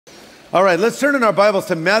All right, let's turn in our Bibles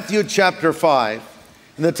to Matthew chapter 5.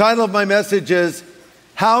 And the title of my message is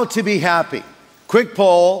How to Be Happy. Quick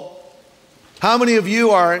poll. How many of you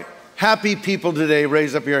are happy people today?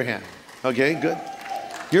 Raise up your hand. Okay, good.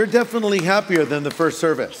 You're definitely happier than the first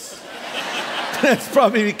service. That's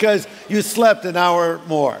probably because you slept an hour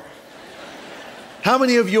more. How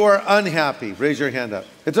many of you are unhappy? Raise your hand up.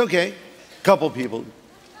 It's okay. A couple people.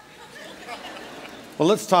 Well,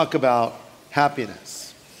 let's talk about happiness.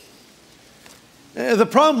 The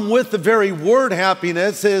problem with the very word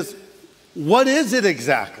happiness is, what is it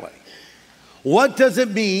exactly? What does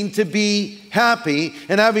it mean to be happy?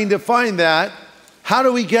 And having defined that, how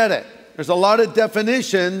do we get it? There's a lot of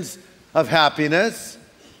definitions of happiness.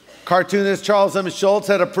 Cartoonist Charles M. Schulz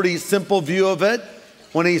had a pretty simple view of it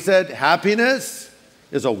when he said, happiness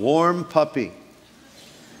is a warm puppy.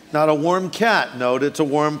 Not a warm cat, note, it's a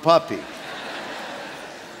warm puppy.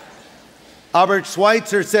 Albert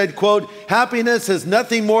Schweitzer said, quote, happiness is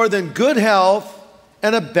nothing more than good health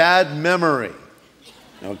and a bad memory.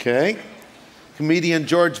 Okay? Comedian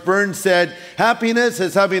George Burns said, happiness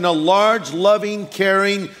is having a large, loving,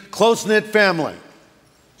 caring, close-knit family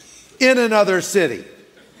in another city.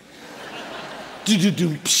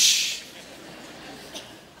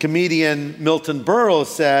 Comedian Milton Berle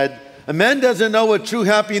said, a man doesn't know what true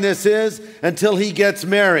happiness is until he gets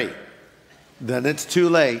married. Then it's too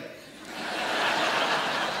late.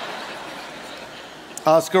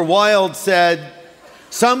 Oscar Wilde said,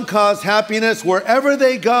 some cause happiness wherever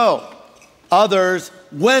they go, others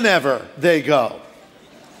whenever they go.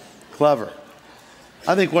 Clever.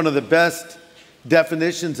 I think one of the best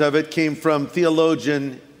definitions of it came from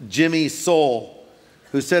theologian Jimmy Soule,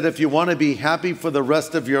 who said, if you want to be happy for the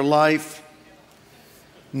rest of your life,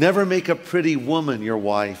 never make a pretty woman your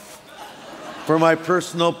wife. From my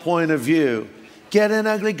personal point of view, get an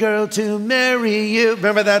ugly girl to marry you.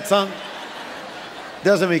 Remember that song?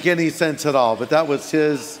 Doesn't make any sense at all, but that was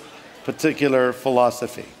his particular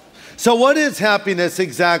philosophy. So what is happiness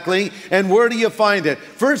exactly, and where do you find it?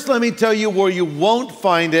 First, let me tell you where you won't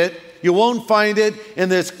find it. You won't find it in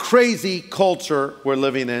this crazy culture we're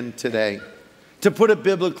living in today. To put it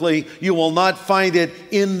biblically, you will not find it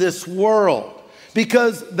in this world,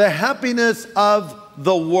 because the happiness of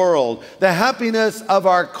the world, the happiness of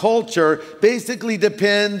our culture basically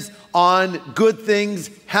depends on good things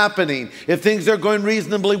happening. If things are going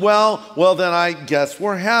reasonably well, well, then I guess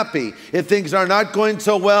we're happy. If things are not going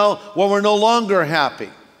so well, well, we're no longer happy.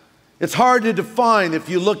 It's hard to define if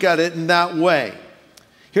you look at it in that way.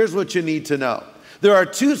 Here's what you need to know. There are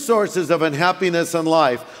two sources of unhappiness in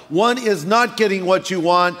life. One is not getting what you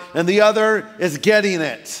want, and the other is getting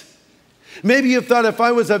it. Maybe you thought, if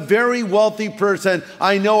I was a very wealthy person,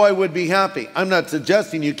 I know I would be happy. I'm not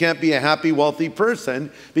suggesting you can't be a happy, wealthy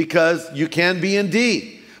person, because you can be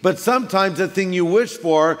indeed. But sometimes the thing you wish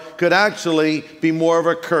for could actually be more of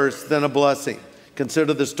a curse than a blessing.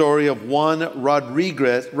 Consider the story of Juan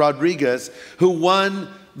Rodriguez, who won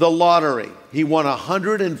the lottery. He won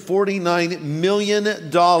 $149 million.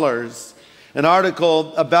 An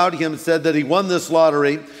article about him said that he won this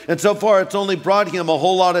lottery, and so far it's only brought him a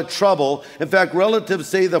whole lot of trouble. In fact, relatives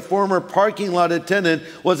say the former parking lot attendant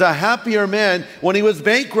was a happier man when he was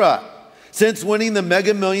bankrupt. Since winning the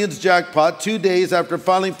Mega Millions jackpot 2 days after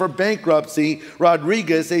filing for bankruptcy,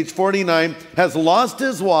 Rodriguez, age 49, has lost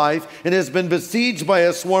his wife and has been besieged by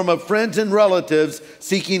a swarm of friends and relatives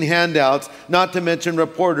seeking handouts, not to mention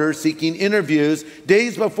reporters seeking interviews.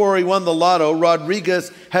 Days before he won the lotto, Rodriguez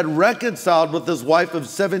had reconciled with his wife of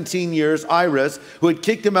 17 years, Iris, who had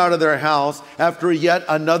kicked him out of their house after yet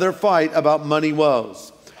another fight about money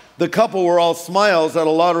woes. The couple were all smiles at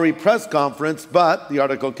a lottery press conference, but, the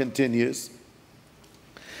article continues,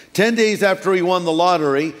 10 days after he won the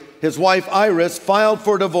lottery, his wife Iris filed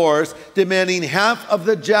for divorce, demanding half of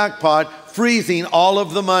the jackpot, freezing all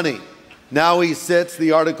of the money. Now he sits,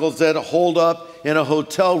 the article said, holed up in a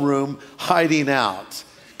hotel room, hiding out.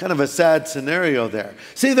 Kind of a sad scenario there.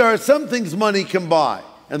 See, there are some things money can buy,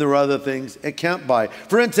 and there are other things it can't buy.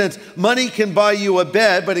 For instance, money can buy you a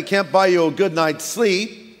bed, but it can't buy you a good night's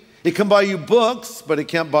sleep. It can buy you books, but it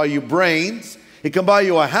can't buy you brains. It can buy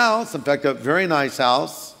you a house, in fact, a very nice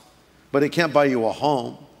house, but it can't buy you a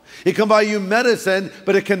home. It can buy you medicine,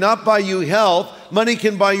 but it cannot buy you health. Money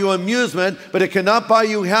can buy you amusement, but it cannot buy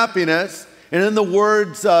you happiness. And in the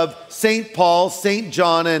words of St. Paul, St.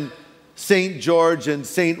 John, and St. George, and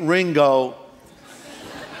St. Ringo,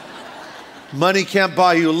 money can't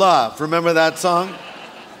buy you love. Remember that song?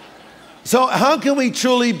 So how can we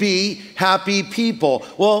truly be happy people?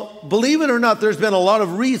 Well, believe it or not, there's been a lot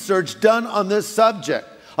of research done on this subject.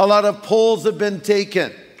 A lot of polls have been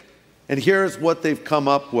taken. And here's what they've come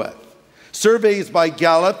up with. Surveys by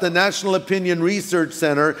Gallup, the National Opinion Research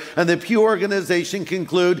Center, and the Pew Organization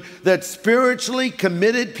conclude that spiritually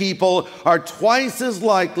committed people are twice as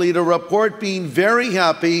likely to report being very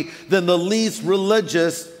happy than the least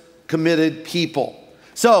religious committed people.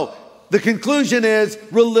 So the conclusion is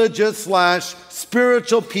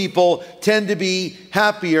religious/spiritual people tend to be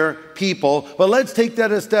happier people. But let's take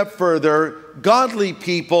that a step further. Godly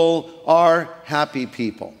people are happy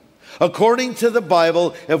people. According to the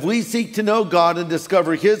Bible, if we seek to know God and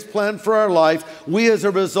discover His plan for our life, we as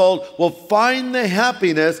a result will find the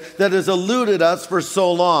happiness that has eluded us for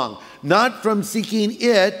so long. Not from seeking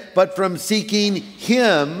it, but from seeking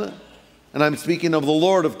Him. And I'm speaking of the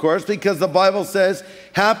Lord, of course, because the Bible says,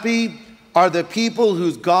 happy are the people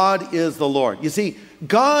whose God is the Lord. You see,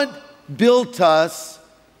 God built us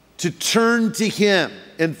to turn to Him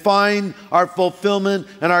and find our fulfillment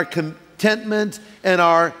and our contentment and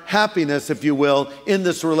our happiness, if you will, in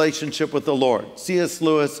this relationship with the Lord. C.S.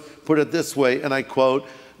 Lewis put it this way, and I quote,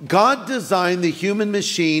 God designed the human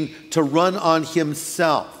machine to run on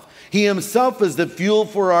Himself. He Himself is the fuel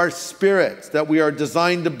for our spirits that we are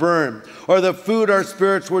designed to burn, or the food our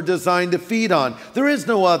spirits were designed to feed on. There is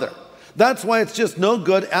no other. That's why it's just no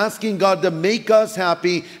good asking God to make us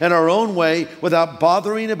happy in our own way without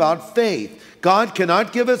bothering about faith. God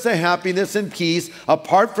cannot give us a happiness and peace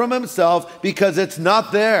apart from Himself because it's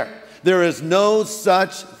not there. There is no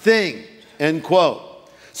such thing, end quote.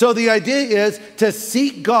 So the idea is to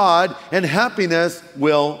seek God and happiness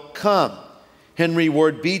will come. Henry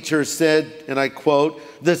Ward Beecher said, and I quote,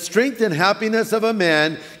 the strength and happiness of a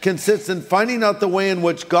man consists in finding out the way in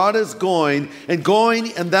which God is going and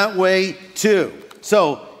going in that way too.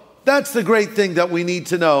 So that's the great thing that we need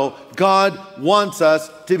to know. God wants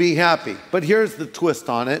us to be happy. But here's the twist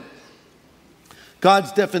on it.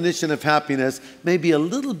 God's definition of happiness may be a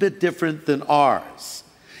little bit different than ours.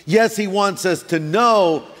 Yes, He wants us to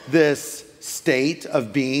know this state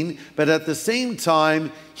of being, but at the same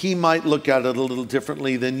time, He might look at it a little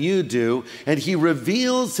differently than you do. And He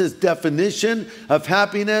reveals His definition of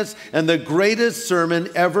happiness in the greatest sermon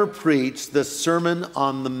ever preached, the Sermon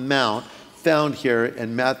on the Mount, found here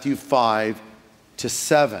in Matthew 5-7.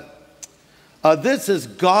 This is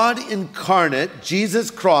God incarnate, Jesus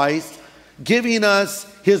Christ, giving us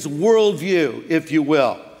His worldview, if you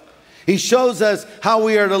will. He shows us how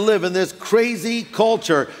we are to live in this crazy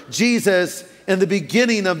culture. Jesus, in the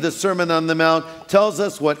beginning of the Sermon on the Mount, tells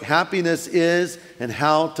us what happiness is and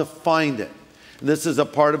how to find it. And this is a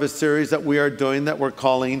part of a series that we are doing that we're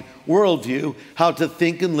calling Worldview, How to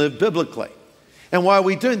Think and Live Biblically. And why are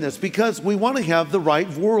we doing this? Because we want to have the right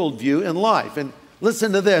worldview in life. And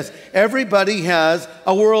listen to this. Everybody has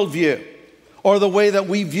a worldview, or the way that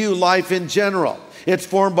we view life in general. It's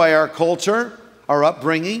formed by our culture, our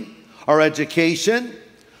upbringing, our education,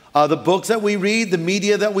 the books that we read, the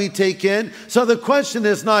media that we take in. So the question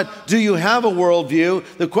is not, do you have a worldview?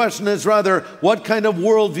 The question is rather, what kind of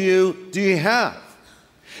worldview do you have?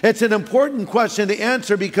 It's an important question to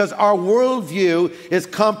answer because our worldview is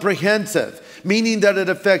comprehensive, meaning that it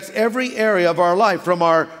affects every area of our life, from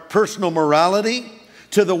our personal morality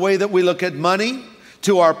to the way that we look at money,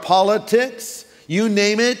 to our politics, you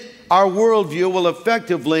name it. Our worldview will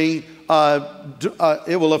effectively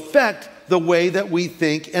it will affect the way that we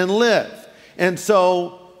think and live. And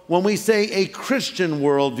so when we say a Christian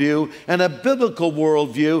worldview and a biblical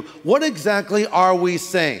worldview, what exactly are we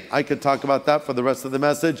saying? I could talk about that for the rest of the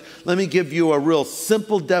message. Let me give you a real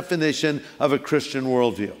simple definition of a Christian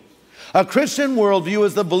worldview. A Christian worldview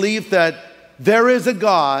is the belief that there is a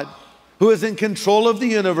God who is in control of the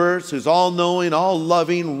universe, who's all-knowing,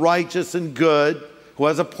 all-loving, righteous, and good, who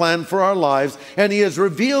has a plan for our lives, and He has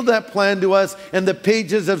revealed that plan to us in the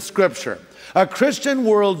pages of Scripture. A Christian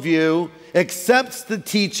worldview accepts the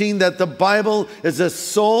teaching that the Bible is a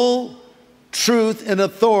sole truth and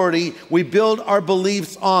authority we build our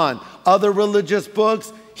beliefs on. Other religious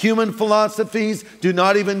books, human philosophies do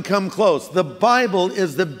not even come close. The Bible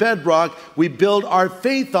is the bedrock we build our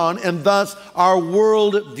faith on and thus our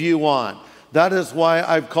worldview on. That is why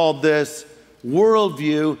I've called this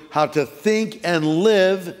Worldview, How to Think and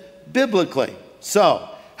Live Biblically. So,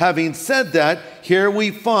 having said that, here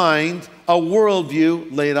we find a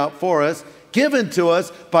worldview laid out for us, given to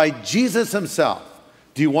us by Jesus Himself.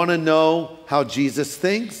 Do you want to know how Jesus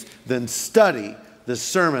thinks? Then study the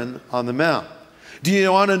Sermon on the Mount. Do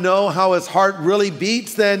you want to know how His heart really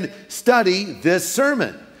beats? Then study this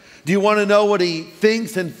sermon. Do you want to know what He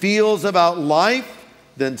thinks and feels about life?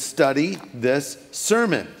 Then study this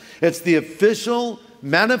sermon. It's the official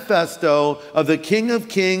manifesto of the King of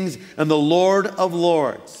Kings and the Lord of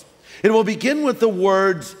Lords. It will begin with the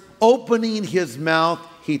words, opening His mouth,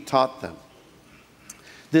 He taught them.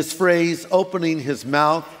 This phrase, opening his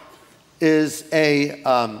mouth, is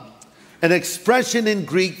an expression in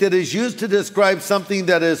Greek that is used to describe something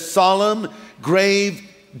that is solemn, grave,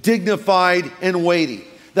 dignified, and weighty.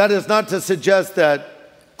 That is not to suggest that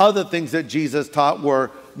other things that Jesus taught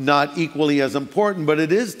were not equally as important, but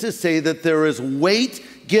it is to say that there is weight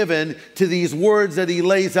given to these words that he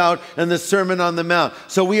lays out in the Sermon on the Mount.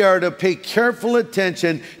 So we are to pay careful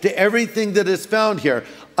attention to everything that is found here.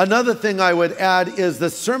 Another thing I would add is the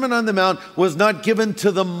Sermon on the Mount was not given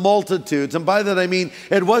to the multitudes. And by that I mean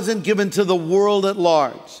it wasn't given to the world at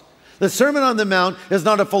large. The Sermon on the Mount is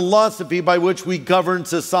not a philosophy by which we govern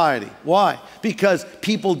society. Why? Because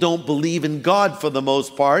people don't believe in God for the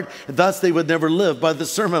most part, and thus they would never live by the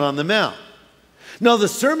Sermon on the Mount. No, the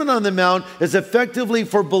Sermon on the Mount is effectively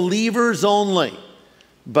for believers only.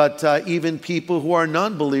 But even people who are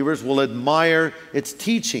non-believers will admire its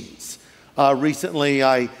teachings. Recently,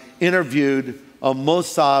 I interviewed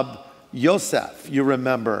Mossab Yosef, you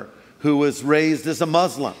remember, who was raised as a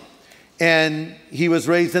Muslim. And he was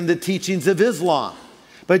raised in the teachings of Islam.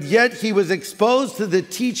 But yet he was exposed to the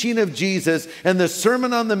teaching of Jesus and the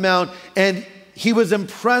Sermon on the Mount, and he was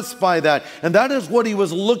impressed by that. And that is what he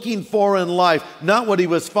was looking for in life, not what he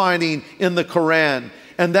was finding in the Quran.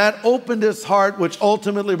 And that opened his heart, which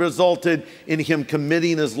ultimately resulted in him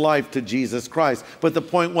committing his life to Jesus Christ. But the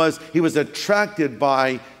point was, he was attracted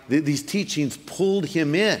by these teachings, pulled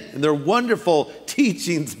him in. And they're wonderful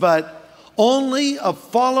teachings, but only a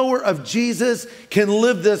follower of Jesus can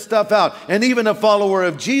live this stuff out. And even a follower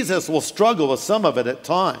of Jesus will struggle with some of it at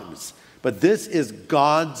times. But this is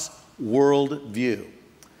God's worldview.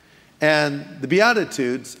 And the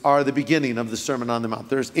Beatitudes are the beginning of the Sermon on the Mount.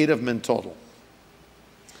 There's 8 of them in total.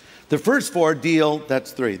 The first 4 deal,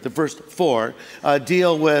 that's 3. The first 4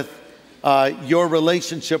 deal with your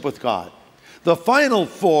relationship with God. The final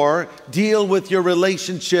 4 deal with your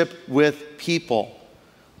relationship with people.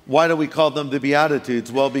 Why do we call them the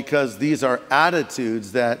Beatitudes? Well, because these are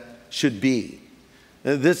attitudes that should be.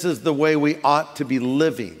 This is the way we ought to be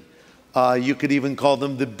living. You could even call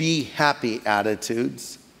them the be happy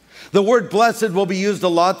attitudes. The word blessed will be used a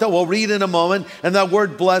lot that we'll read in a moment, and that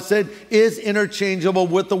word blessed is interchangeable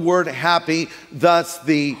with the word happy. Thus,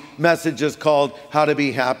 the message is called How to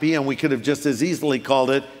Be Happy, and we could have just as easily called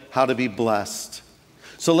it How to Be Blessed.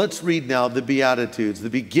 So let's read now the Beatitudes, the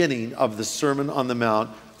beginning of the Sermon on the Mount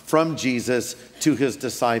from Jesus to his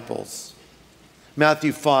disciples.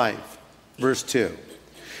 Matthew 5, verse 2.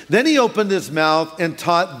 Then he opened his mouth and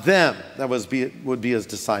taught them, that would be his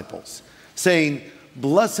disciples, saying,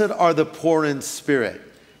 Blessed are the poor in spirit,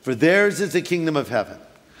 for theirs is the kingdom of heaven.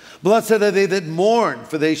 Blessed are they that mourn,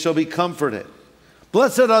 for they shall be comforted.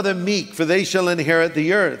 Blessed are the meek, for they shall inherit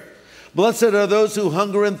the earth. Blessed are those who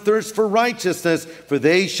hunger and thirst for righteousness, for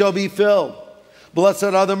they shall be filled. Blessed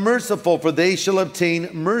are the merciful, for they shall obtain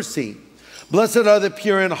mercy. Blessed are the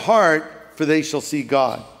pure in heart, for they shall see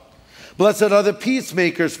God. Blessed are the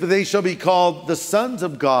peacemakers, for they shall be called the sons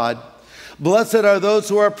of God. Blessed are those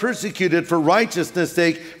who are persecuted for righteousness'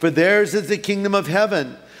 sake, for theirs is the kingdom of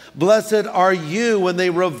heaven. Blessed are you when they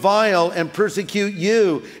revile and persecute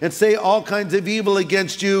you and say all kinds of evil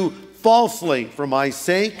against you falsely for my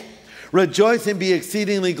sake. Rejoice and be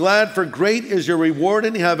exceedingly glad, for great is your reward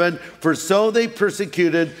in heaven, for so they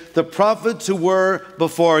persecuted the prophets who were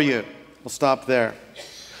before you. We'll stop there.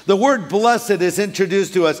 The word blessed is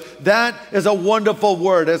introduced to us. That is a wonderful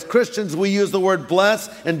word. As Christians, we use the word bless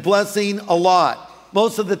and blessing a lot.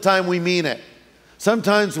 Most of the time we mean it.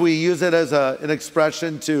 Sometimes we use it as an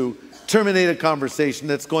expression to terminate a conversation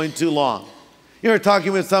that's going too long. You're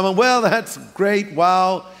talking with someone, well, that's great,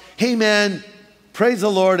 wow. Hey man, praise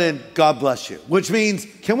the Lord and God bless you. Which means,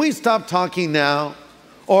 can we stop talking now?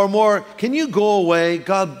 Or more, can you go away?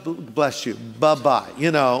 God bless you, bye-bye, you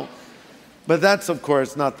know. But that's, of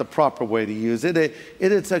course, not the proper way to use it.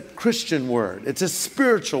 It's a Christian word. It's a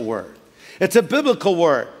spiritual word. It's a biblical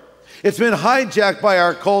word. It's been hijacked by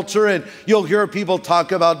our culture, and you'll hear people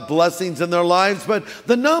talk about blessings in their lives, but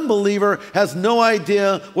the non-believer has no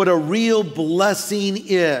idea what a real blessing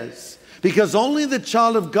is, because only the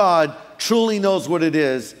child of God truly knows what it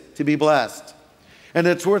is to be blessed. And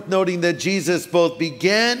it's worth noting that Jesus both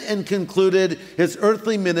began and concluded his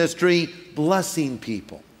earthly ministry blessing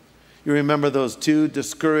people. You remember those 2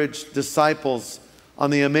 discouraged disciples on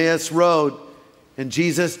the Emmaus Road, and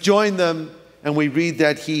Jesus joined them, and we read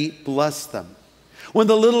that he blessed them. When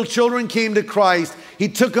the little children came to Christ, he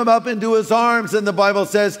took them up into his arms, and the Bible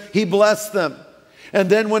says he blessed them. And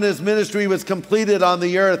then when his ministry was completed on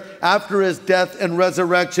the earth, after his death and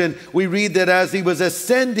resurrection, we read that as he was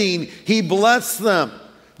ascending, he blessed them.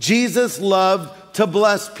 Jesus loved to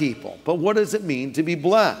bless people. But what does it mean to be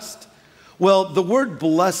blessed? Well, the word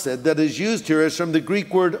blessed that is used here is from the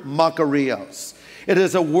Greek word makarios. It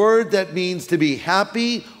is a word that means to be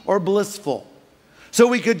happy or blissful. So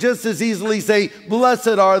we could just as easily say, blessed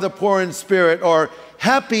are the poor in spirit, or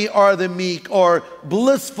happy are the meek, or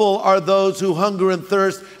blissful are those who hunger and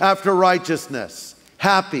thirst after righteousness.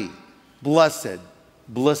 Happy, blessed,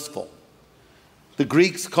 blissful. The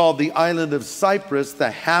Greeks called the island of Cyprus the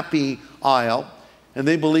Happy Isle, and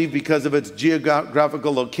they believe because of its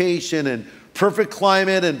geographical location and perfect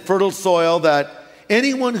climate and fertile soil that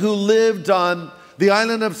anyone who lived on the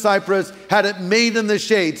island of Cyprus had it made in the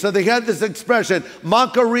shade. So they had this expression,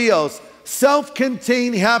 makarios,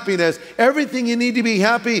 self-contained happiness. Everything you need to be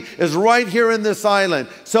happy is right here in this island.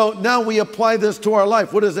 So now we apply this to our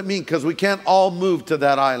life. What does it mean? Because we can't all move to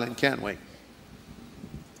that island, can we?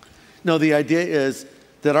 No, the idea is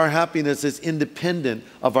that our happiness is independent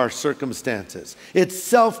of our circumstances. It's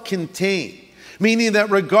self-contained, meaning that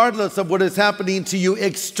regardless of what is happening to you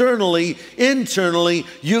externally, internally,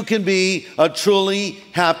 you can be a truly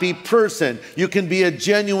happy person. You can be a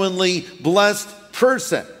genuinely blessed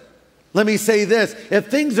person. Let me say this, if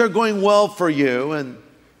things are going well for you and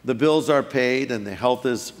the bills are paid and the health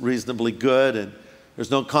is reasonably good and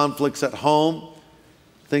there's no conflicts at home,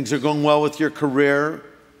 things are going well with your career,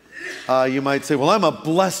 you might say, well, I'm a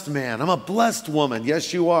blessed man, I'm a blessed woman.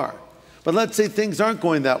 Yes, you are. But let's say things aren't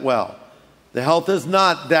going that well. The health is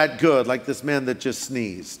not that good, like this man that just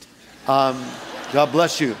sneezed. God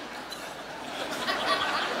bless you.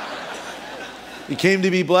 You came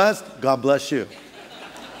to be blessed? God bless you.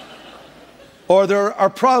 Or there are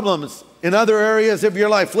problems in other areas of your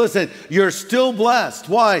life. Listen, you're still blessed.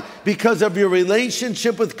 Why? Because of your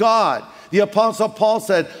relationship with God. The Apostle Paul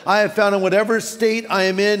said, I have found in whatever state I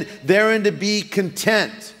am in, therein to be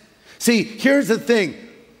content. See, here's the thing.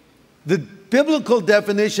 The biblical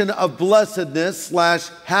definition of blessedness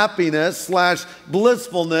 / happiness /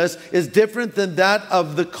 blissfulness is different than that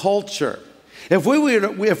of the culture. If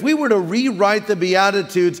we were to rewrite the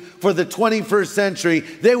Beatitudes for the 21st century,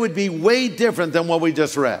 they would be way different than what we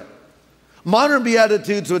just read. Modern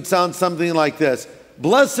Beatitudes would sound something like this.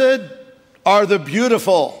 Blessed are the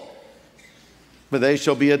beautiful, for they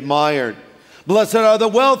shall be admired. Blessed are the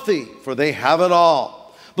wealthy, for they have it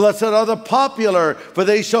all. Blessed are the popular, for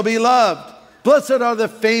they shall be loved. Blessed are the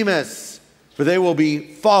famous, for they will be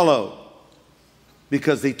followed.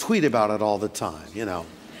 Because they tweet about it all the time, you know.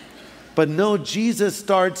 But no, Jesus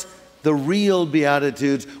starts the real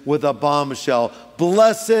Beatitudes with a bombshell.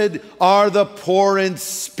 Blessed are the poor in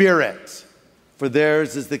spirit, for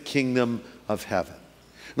theirs is the kingdom of heaven.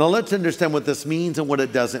 Now let's understand what this means and what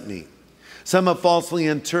it doesn't mean. Some have falsely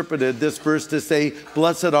interpreted this verse to say,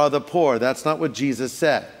 blessed are the poor. That's not what Jesus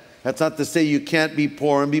said. That's not to say you can't be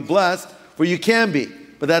poor and be blessed, for you can be.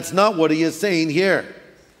 But that's not what he is saying here.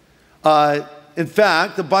 In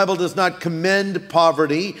fact, the Bible does not commend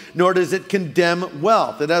poverty, nor does it condemn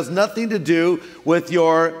wealth. It has nothing to do with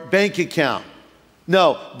your bank account.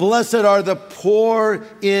 No, blessed are the poor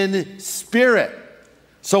in spirit.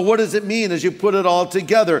 So what does it mean as you put it all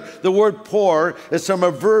together? The word poor is from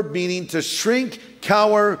a verb meaning to shrink,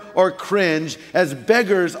 cower, or cringe, as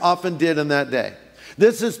beggars often did in that day.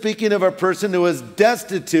 This is speaking of a person who is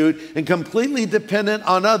destitute and completely dependent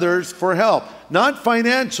on others for help. Not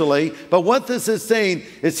financially, but what this is saying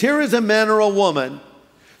is here is a man or a woman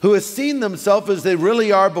who has seen themselves as they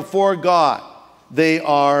really are before God. They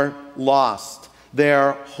are lost. They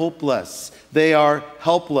are hopeless. They are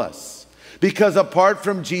helpless. Because apart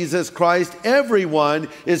from Jesus Christ, everyone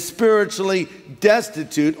is spiritually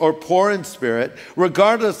destitute or poor in spirit,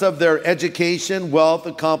 regardless of their education, wealth,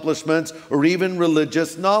 accomplishments, or even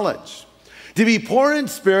religious knowledge. To be poor in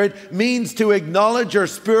spirit means to acknowledge your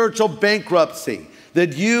spiritual bankruptcy,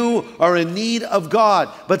 that you are in need of God.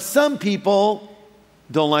 But some people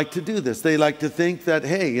don't like to do this. They like to think that,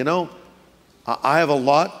 hey, you know, I have a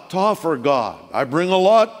lot to offer God. I bring a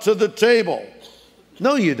lot to the table.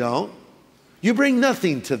 No, you don't. You bring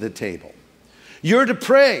nothing to the table. You're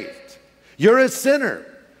depraved. You're a sinner.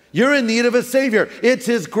 You're in need of a Savior. It's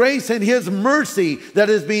His grace and His mercy that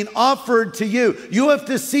is being offered to you. You have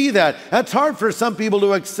to see that. That's hard for some people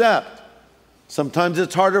to accept. Sometimes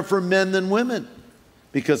it's harder for men than women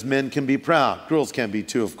because men can be proud. Girls can be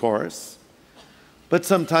too, of course. But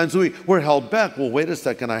sometimes we're held back. Well, wait a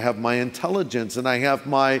second. I have my intelligence and I have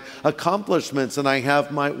my accomplishments and I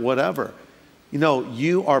have my whatever. You know,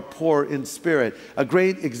 you are poor in spirit. A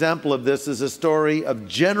great example of this is a story of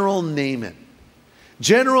General Naaman.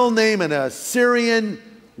 General Naaman, a Syrian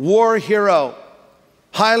war hero,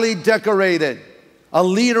 highly decorated, a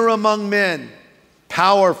leader among men,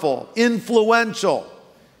 powerful, influential,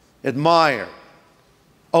 admired.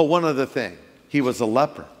 Oh, one other thing. He was a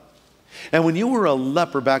leper. And when you were a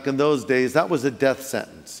leper back in those days, that was a death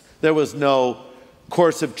sentence. There was no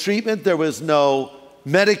course of treatment. There was no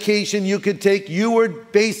medication you could take. You were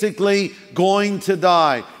basically going to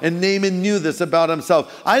die. And Naaman knew this about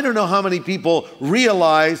himself. I don't know how many people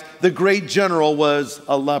realize the great general was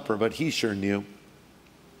a leper, but he sure knew.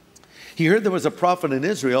 He heard there was a prophet in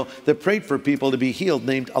Israel that prayed for people to be healed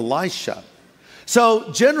named Elisha.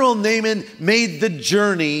 So General Naaman made the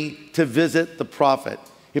journey to visit the prophet.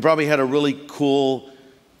 He probably had a really cool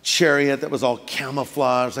chariot that was all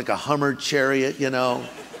camouflaged, like a Hummer chariot, you know.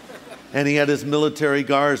 And he had his military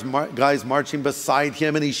guys marching beside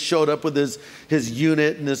him, and he showed up with his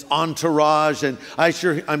unit and his entourage. And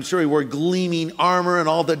I'm sure he wore gleaming armor and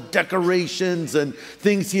all the decorations and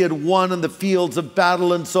things he had won in the fields of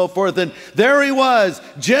battle and so forth. And there he was,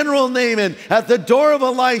 General Naaman, at the door of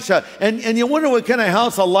Elisha. And you wonder what kind of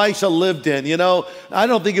house Elisha lived in, you know. I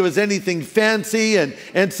don't think it was anything fancy.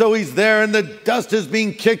 And so he's there, and the dust is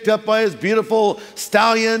being kicked up by his beautiful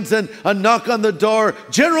stallions, and a knock on the door.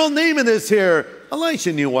 General Naaman is here.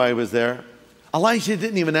 Elisha knew why he was there. Elisha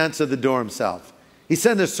didn't even answer the door himself. He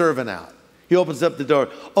sent a servant out. He opens up the door.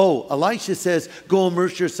 Oh, Elisha says, go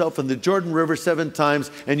immerse yourself in the Jordan River 7 times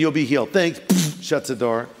and you'll be healed. Thanks. Shuts the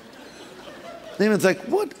door. Naaman's like,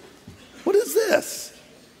 what is this?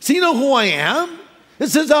 Does he know who I am?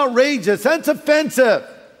 This is outrageous. That's offensive.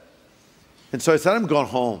 And so I said, I'm going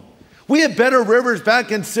home. We have better rivers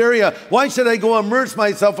back in Syria. Why should I go immerse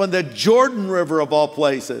myself in the Jordan River of all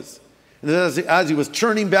places? And as he was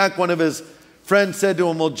turning back, one of his friends said to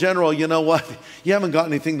him, well, General, you know what? You haven't got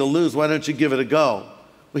anything to lose. Why don't you give it a go?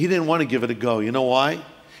 Well, he didn't want to give it a go. You know why?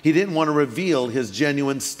 He didn't want to reveal his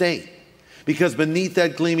genuine state. Because beneath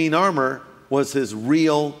that gleaming armor was his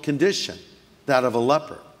real condition, that of a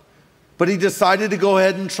leper. But he decided to go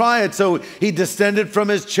ahead and try it. So he descended from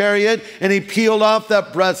his chariot and he peeled off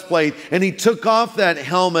that breastplate and he took off that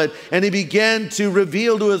helmet and he began to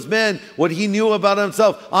reveal to his men what he knew about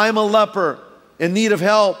himself. I'm a leper in need of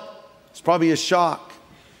help. It's probably a shock.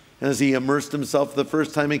 And as he immersed himself the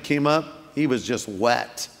first time he came up, he was just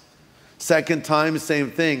wet. Second time,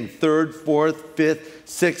 same thing. Third, fourth, fifth,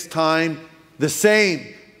 sixth time, the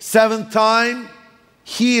same. Seventh time,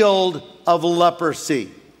 healed of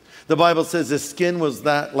leprosy. The Bible says his skin was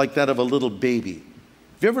like that of a little baby.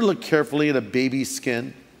 Have you ever looked carefully at a baby's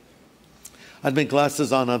skin? I had my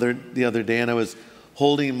glasses on the other day, and I was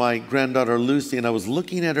holding my granddaughter Lucy, and I was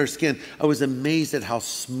looking at her skin. I was amazed at how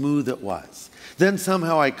smooth it was. Then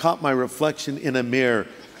somehow I caught my reflection in a mirror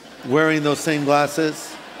wearing those same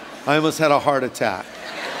glasses. I almost had a heart attack.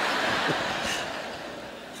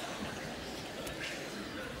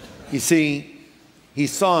 You see, he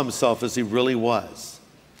saw himself as he really was.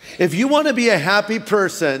 If you want to be a happy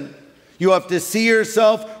person, you have to see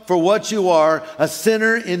yourself for what you are, a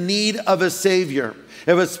sinner in need of a Savior.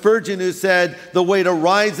 It was Spurgeon who said, the way to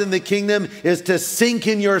rise in the kingdom is to sink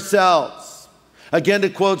in yourselves. Again, to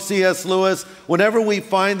quote C.S. Lewis, whenever we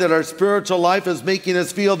find that our spiritual life is making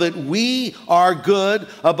us feel that we are good,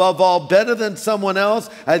 above all, better than someone else,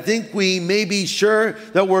 I think we may be sure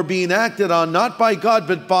that we're being acted on, not by God,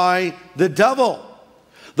 but by the devil.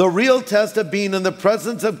 The real test of being in the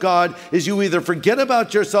presence of God is you either forget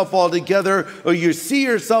about yourself altogether or you see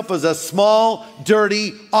yourself as a small,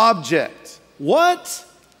 dirty object. What?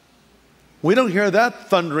 We don't hear that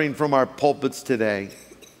thundering from our pulpits today.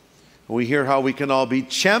 We hear how we can all be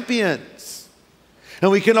champions and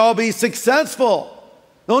we can all be successful.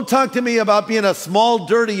 Don't talk to me about being a small,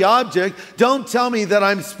 dirty object. Don't tell me that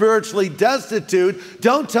I'm spiritually destitute.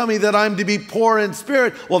 Don't tell me that I'm to be poor in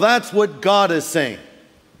spirit. Well, that's what God is saying.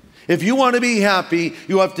 If you want to be happy,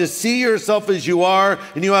 you have to see yourself as you are,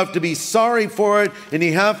 and you have to be sorry for it, and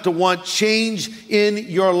you have to want change in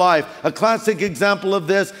your life. A classic example of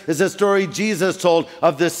this is a story Jesus told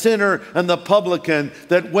of the sinner and the publican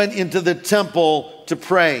that went into the temple to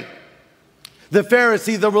pray. The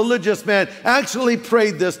Pharisee, the religious man, actually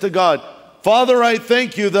prayed this to God. Father, I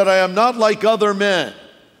thank you that I am not like other men.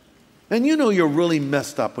 And you know you're really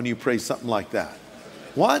messed up when you pray something like that.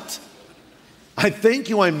 What? I thank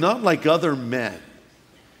you I'm not like other men.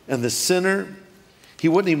 And the sinner, he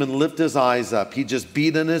wouldn't even lift his eyes up. He just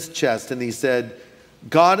beat on his chest and he said,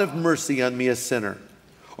 God have mercy on me, a sinner.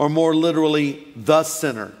 Or more literally, the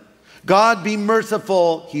sinner. God be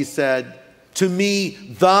merciful, he said, to me,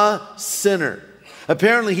 the sinner.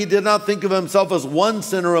 Apparently he did not think of himself as one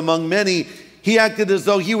sinner among many. He acted as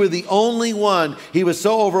though he were the only one. He was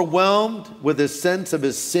so overwhelmed with his sense of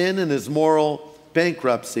his sin and his moral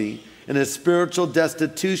bankruptcy and his spiritual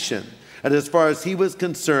destitution And as far as he was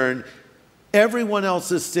concerned, everyone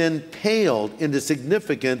else's sin paled into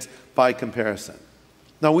significance by comparison.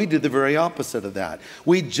 Now, we do the very opposite of that.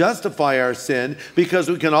 We justify our sin because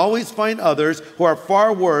we can always find others who are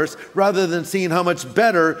far worse rather than seeing how much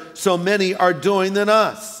better so many are doing than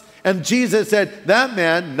us. And Jesus said, that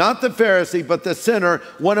man, not the Pharisee, but the sinner,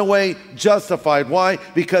 went away justified. Why?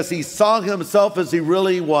 Because he saw himself as he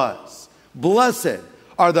really was. Blessed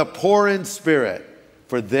are the poor in spirit,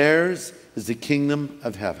 for theirs is the kingdom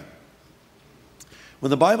of heaven.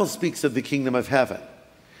 When the Bible speaks of the kingdom of heaven,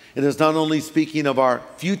 it is not only speaking of our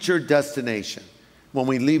future destination when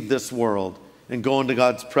we leave this world and go into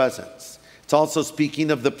God's presence. It's also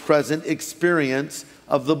speaking of the present experience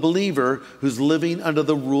of the believer who's living under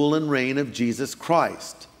the rule and reign of Jesus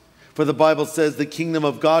Christ. For the Bible says the kingdom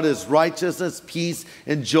of God is righteousness, peace,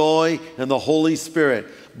 and joy in the Holy Spirit.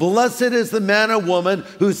 Blessed is the man or woman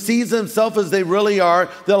who sees himself as they really are.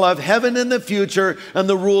 They'll have heaven in the future and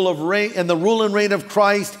the rule and reign of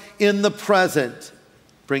Christ in the present.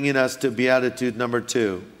 Bringing us to beatitude number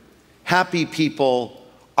 2. Happy people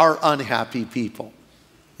are unhappy people.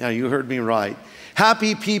 Now, you heard me right.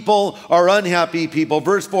 Happy people are unhappy people.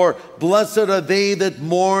 Verse 4, blessed are they that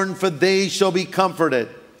mourn, for they shall be comforted.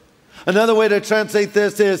 Another way to translate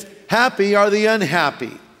this is, happy are the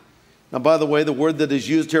unhappy. Now, by the way, the word that is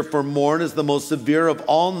used here for mourn is the most severe of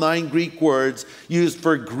all 9 Greek words used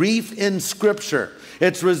for grief in Scripture.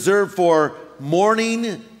 It's reserved for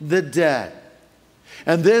mourning the dead.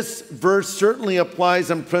 And this verse certainly applies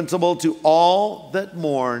in principle to all that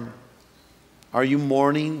mourn. Are you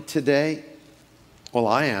mourning today? Well,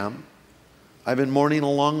 I am. I've been mourning a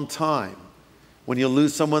long time. When you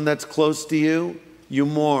lose someone that's close to you, you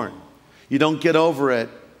mourn. You don't get over it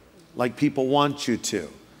like people want you to,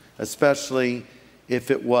 especially if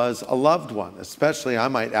it was a loved one, especially, I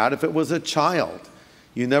might add, if it was a child.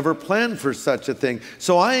 You never planned for such a thing.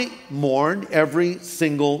 So I mourn every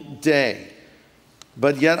single day.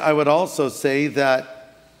 But yet I would also say that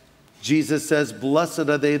Jesus says, blessed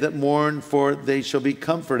are they that mourn, for they shall be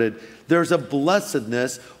comforted. There's a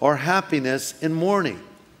blessedness or happiness in mourning.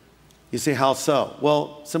 You say, how so?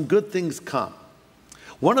 Well, some good things come.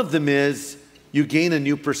 One of them is you gain a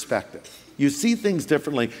new perspective. You see things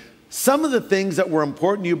differently. Some of the things that were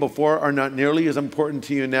important to you before are not nearly as important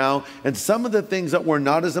to you now. And some of the things that were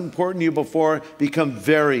not as important to you before become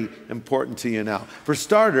very important to you now. For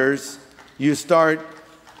starters, you start,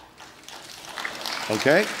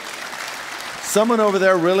 okay? Someone over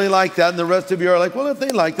there really liked that, and the rest of you are like, well, if they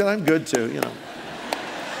like that, I'm good too, you know.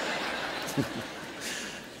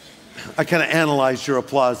 I kind of analyzed your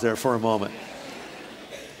applause there for a moment.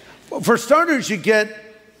 For starters, you get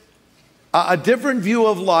a different view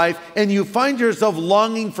of life, and you find yourself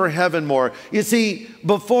longing for heaven more. You see,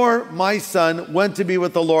 before my son went to be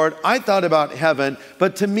with the Lord, I thought about heaven,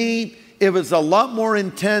 but to me, it was a lot more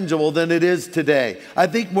intangible than it is today. I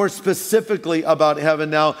think more specifically about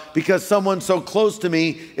heaven now because someone so close to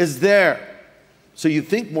me is there. So you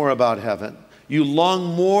think more about heaven. You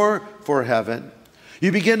long more for heaven.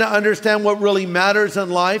 You begin to understand what really matters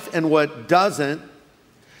in life and what doesn't.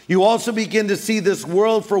 You also begin to see this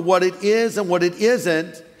world for what it is and what it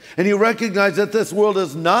isn't. And you recognize that this world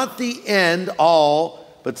is not the end all,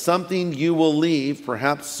 but something you will leave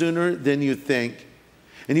perhaps sooner than you think.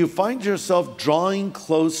 And you find yourself drawing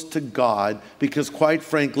close to God because, quite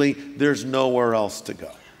frankly, there's nowhere else to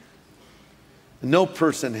go. No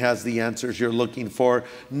person has the answers you're looking for.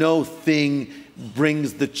 No thing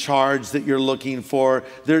brings the charge that you're looking for.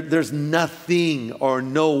 There's nothing or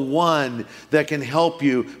no one that can help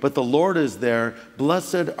you, but the Lord is there.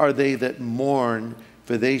 Blessed are they that mourn,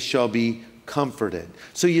 for they shall be comforted.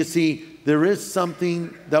 So you see, there is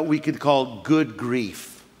something that we could call good grief.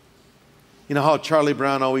 You know how Charlie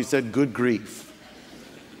Brown always said, good grief.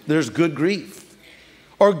 There's good grief.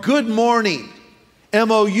 Or good mourning.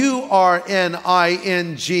 M-O-U-R-N-I-N-G.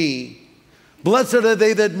 Blessed are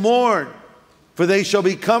they that mourn, for they shall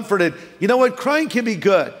be comforted. You know what? Crying can be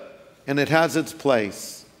good, and it has its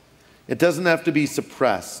place. It doesn't have to be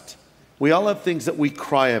suppressed. We all have things that we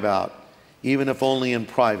cry about, even if only in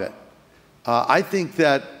private. I think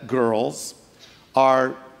that girls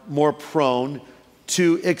are more prone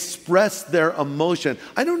to express their emotion.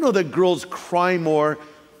 I don't know that girls cry more.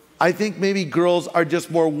 I think maybe girls are just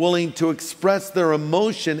more willing to express their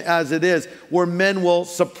emotion as it is, where men will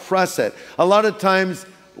suppress it. A lot of times,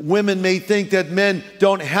 women may think that men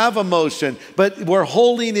don't have emotion, but we're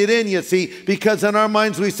holding it in, you see, because in our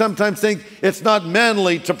minds we sometimes think it's not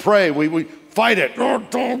manly to pray. We fight it.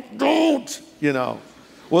 Don't, you know.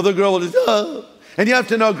 Well, the girl will just, and you have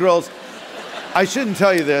to know, girls, I shouldn't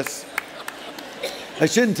tell you this. I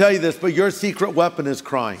shouldn't tell you this, but your secret weapon is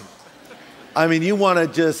crying. I mean, you want to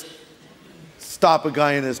just stop a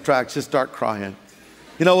guy in his tracks, just start crying.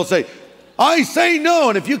 You know, we'll say, I say no.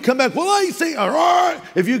 And if you come back, well, I say, all right.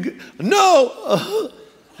 If you, no,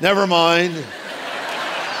 never mind.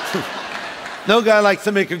 No guy likes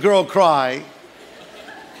to make a girl cry.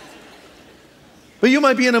 But you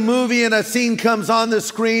might be in a movie and a scene comes on the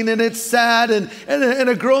screen and it's sad and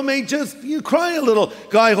a girl may just, you cry a little.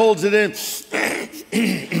 Guy holds it in.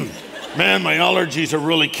 Man, my allergies are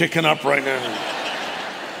really kicking up right now.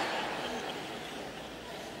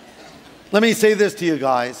 Let me say this to you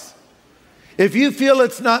guys. If you feel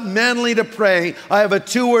it's not manly to pray, I have a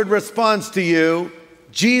 2-word response to you.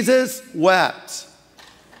 Jesus wept.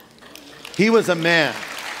 He was a man.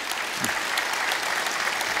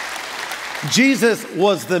 Jesus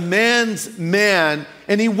was the man's man,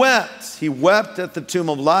 and he wept. He wept at the tomb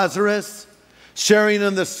of Lazarus, sharing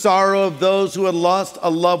in the sorrow of those who had lost a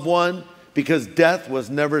loved one because death was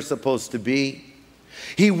never supposed to be.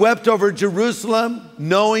 He wept over Jerusalem,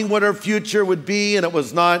 knowing what her future would be, and it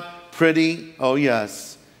was not pretty. Oh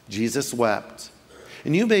yes, Jesus wept.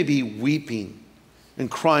 And you may be weeping and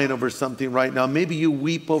crying over something right now. Maybe you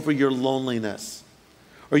weep over your loneliness,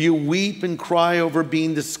 or you weep and cry over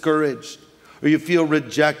being discouraged, or you feel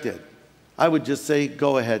rejected. I would just say,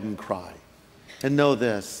 go ahead and cry. And know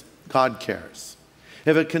this, God cares.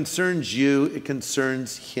 If it concerns you, it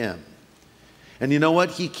concerns him. And you know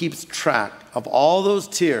what? He keeps track of all those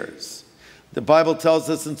tears. The Bible tells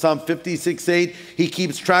us in Psalm 56:8, he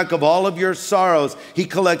keeps track of all of your sorrows. He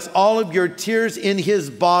collects all of your tears in his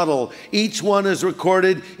bottle. Each one is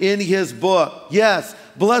recorded in his book. Yes,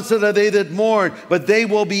 blessed are they that mourn, but they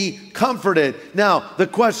will be comforted. Now, the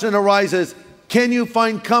question arises, can you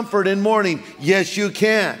find comfort in mourning? Yes, you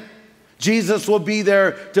can. Jesus will be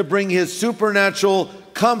there to bring his supernatural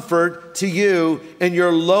comfort to you in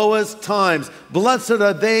your lowest times. Blessed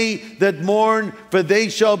are they that mourn, for they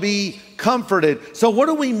shall be comforted. So what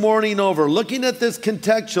are we mourning over? Looking at this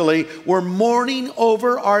contextually, we're mourning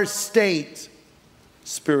over our state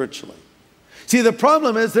spiritually. See, the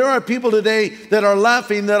problem is there are people today that are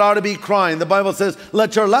laughing that ought to be crying. The Bible says,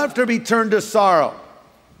 let your laughter be turned to sorrow.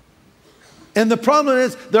 And the problem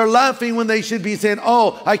is they're laughing when they should be saying,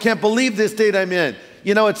 oh, I can't believe this state I'm in.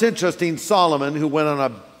 You know, it's interesting. Solomon, who went on a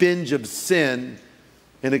binge of sin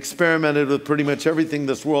and experimented with pretty much everything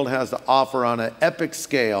this world has to offer on an epic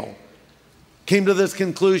scale, came to this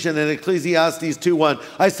conclusion in Ecclesiastes 2:1.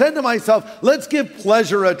 I said to myself, let's give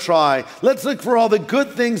pleasure a try. Let's look for all the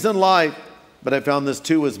good things in life. But I found this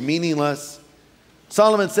too was meaningless.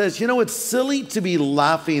 Solomon says, you know, it's silly to be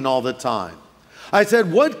laughing all the time. I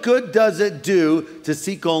said, what good does it do to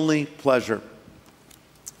seek only pleasure?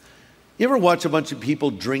 You ever watch a bunch of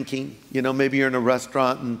people drinking? You know, maybe you're in a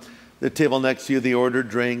restaurant and the table next to you, they order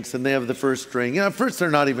drinks and they have the first drink. You know, at first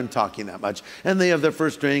they're not even talking that much. And they have their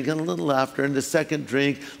first drink and a little laughter, and the second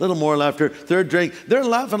drink, a little more laughter, third drink. They're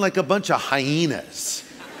laughing like a bunch of hyenas.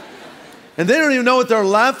 And they don't even know what they're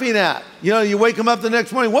laughing at. You know, you wake them up the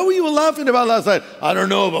next morning. What were you laughing about last night? I don't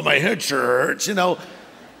know, but my head sure hurts, you know.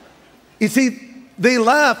 You see, they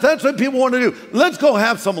laugh. That's what people want to do. Let's go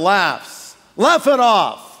have some laughs. Laugh it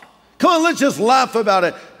off. Come on, let's just laugh about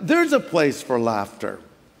it. There's a place for laughter,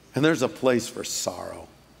 and there's a place for sorrow.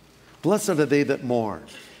 Blessed are they that mourn.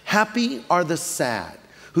 Happy are the sad,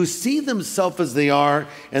 who see themselves as they are,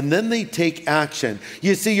 and then they take action.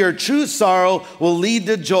 You see, your true sorrow will lead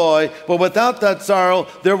to joy, but without that sorrow,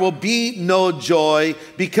 there will be no joy,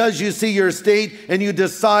 because you see your state and you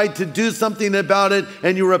decide to do something about it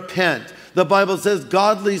and you repent. The Bible says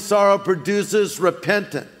godly sorrow produces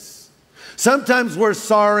repentance. Sometimes we're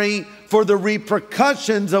sorry for the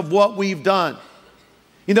repercussions of what we've done.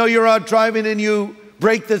 You know, you're out driving and you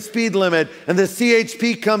break the speed limit and the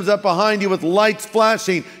CHP comes up behind you with lights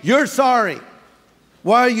flashing. You're sorry.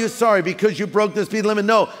 Why are you sorry? Because you broke the speed limit?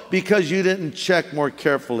 No, because you didn't check more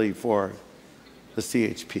carefully for the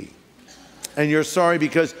CHP. And you're sorry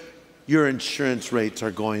because your insurance rates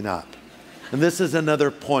are going up. And this is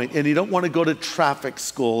another point. And you don't want to go to traffic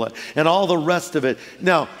school and all the rest of it.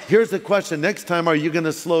 Now, here's the question. Next time, are you going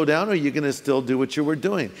to slow down, or are you going to still do what you were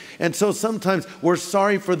doing? And so sometimes we're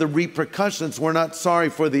sorry for the repercussions. We're not sorry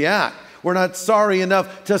for the act. We're not sorry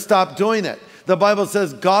enough to stop doing it. The Bible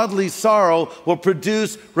says godly sorrow will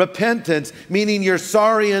produce repentance, meaning you're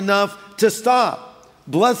sorry enough to stop.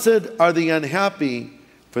 Blessed are the unhappy,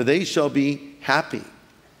 for they shall be happy.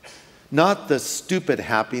 Not the stupid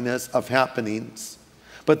happiness of happenings,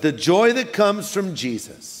 but the joy that comes from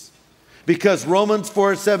Jesus. Because Romans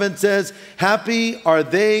 4:7 says, happy are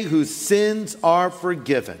they whose sins are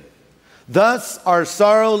forgiven. Thus our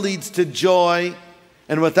sorrow leads to joy,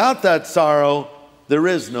 And without that sorrow, there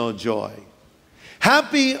is no joy.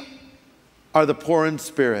 Happy are the poor in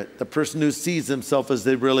spirit, the person who sees himself as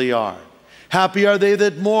they really are. Happy are they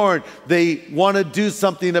that mourn. They want to do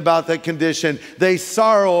something about that condition. They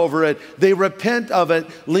sorrow over it. They repent of it,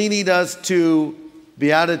 leading us to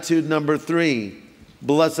beatitude number 3.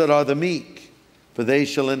 Blessed are the meek, for they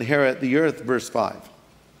shall inherit the earth, verse 5.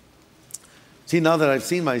 See, now that I've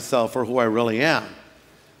seen myself for who I really am,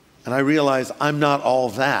 and I realize I'm not all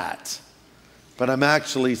that, but I'm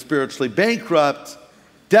actually spiritually bankrupt,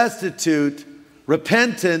 destitute,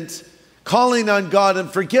 repentant, calling on God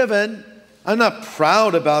and forgiven, I'm not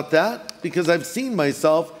proud about that because I've seen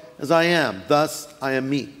myself as I am. Thus, I am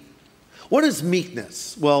meek. What is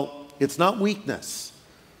meekness? Well, it's not weakness.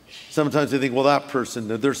 Sometimes I think, well, that person,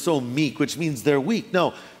 they're so meek, which means they're weak.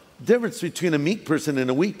 No, the difference between a meek person and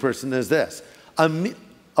a weak person is this.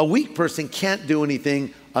 A weak person can't do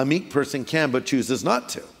anything a meek person can, but chooses not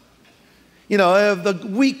to. You know, if the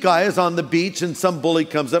weak guy is on the beach and some bully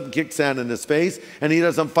comes up and kicks sand in his face and he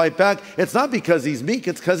doesn't fight back, it's not because he's meek,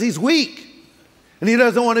 it's because he's weak. And he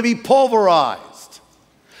doesn't want to be pulverized.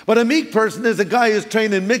 But a meek person is a guy who's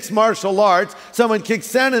trained in mixed martial arts. Someone kicks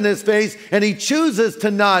sand in his face and he chooses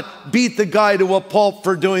to not beat the guy to a pulp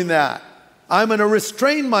for doing that. I'm going to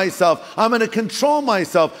restrain myself. I'm going to control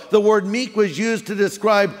myself. The word meek was used to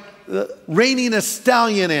describe reining a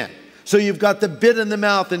stallion in. So you've got the bit in the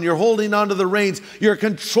mouth and you're holding onto the reins. You're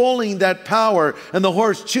controlling that power, and the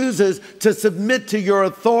horse chooses to submit to your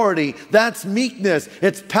authority. That's meekness.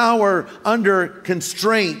 It's power under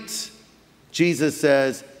constraint. Jesus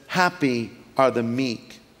says, happy are the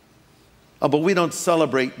meek. Oh, but we don't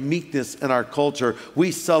celebrate meekness in our culture.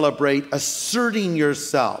 We celebrate asserting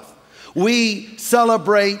yourself. We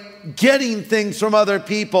celebrate getting things from other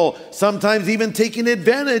people, sometimes even taking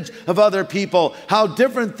advantage of other people. How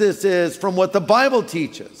different this is from what the Bible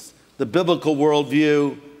teaches. The biblical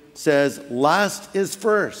worldview says last is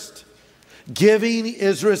first. Giving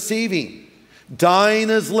is receiving. Dying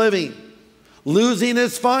is living. Losing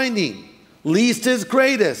is finding. Least is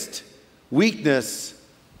greatest. Meekness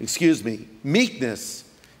is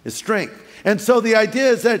strength. And so the idea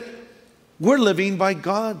is that we're living by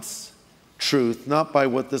God's truth, not by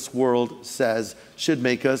what this world says should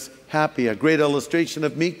make us happy. A great illustration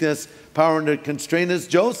of meekness, power under constraint, is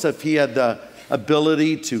Joseph. He had the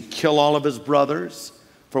ability to kill all of his brothers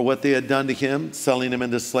for what they had done to him, selling him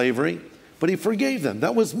into slavery, but he forgave them.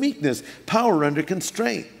 That was meekness, power under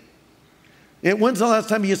constraint. When's the last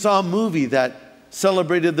time you saw a movie that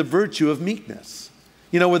celebrated the virtue of meekness?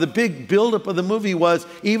 You know, where the big buildup of the movie was,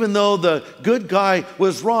 even though the good guy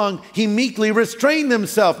was wrong, he meekly restrained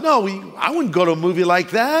himself. No, I wouldn't go to a movie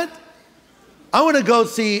like that. I want to go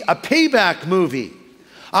see a payback movie.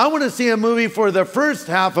 I want to see a movie for the first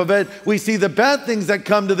half of it. We see the bad things that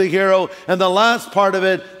come to the hero, and the last part of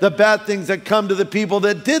it, the bad things that come to the people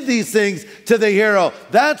that did these things to the hero.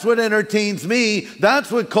 That's what entertains me.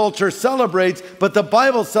 That's what culture celebrates. But the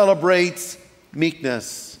Bible celebrates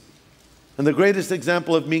meekness. And the greatest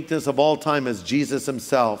example of meekness of all time is Jesus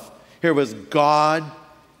himself. Here was God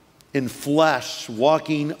in flesh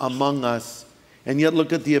walking among us, and yet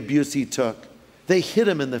look at the abuse he took. They hit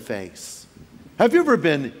him in the face. Have you ever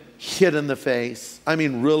been hit in the face? I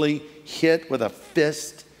mean, really hit with a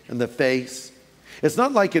fist in the face? It's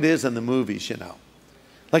not like it is in the movies, you know.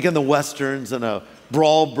 Like in the Westerns, and a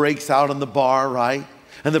brawl breaks out in the bar, right?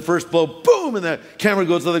 And the first blow, boom, and the camera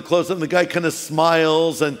goes to the close-up, and the guy kind of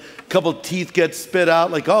smiles, and a couple teeth get spit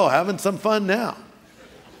out, like, oh, having some fun now.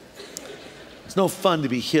 It's no fun to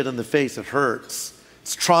be hit in the face. It hurts.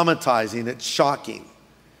 It's traumatizing. It's shocking.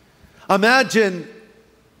 Imagine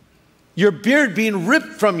your beard being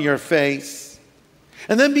ripped from your face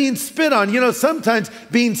and then being spit on. You know, sometimes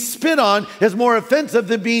being spit on is more offensive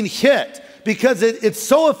than being hit because it's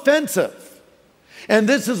so offensive. And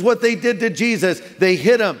this is what they did to Jesus. They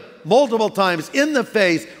hit him multiple times in the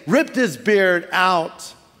face, ripped his beard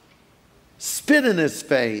out, spit in his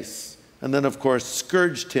face, and then, of course,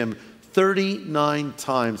 scourged him 39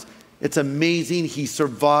 times. It's amazing he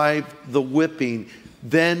survived the whipping.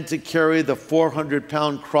 Then to carry the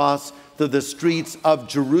 400-pound cross through the streets of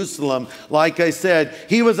Jerusalem. Like I said,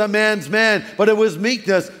 he was a man's man, but it was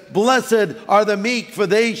meekness. Blessed are the meek, for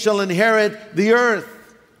they shall inherit the earth.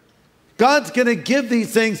 God's going to give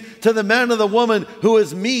these things to the man or the woman who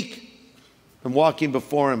is meek and walking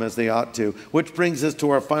before him as they ought to. Which brings us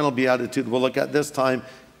to our final beatitude we'll look at this time.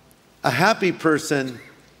 A happy person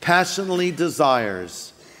passionately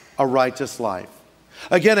desires a righteous life.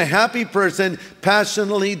 Again, a happy person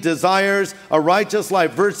passionately desires a righteous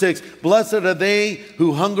life. Verse 6, blessed are they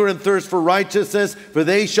who hunger and thirst for righteousness, for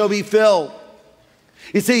they shall be filled.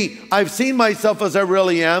 You see, I've seen myself as I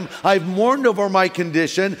really am. I've mourned over my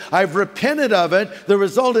condition. I've repented of it. The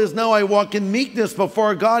result is now I walk in meekness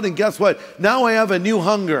before God. And guess what? Now I have a new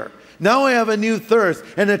hunger. Now I have a new thirst.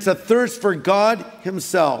 And it's a thirst for God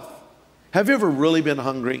himself. Have you ever really been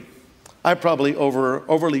hungry? I probably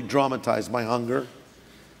overly dramatized my hunger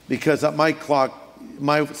because at my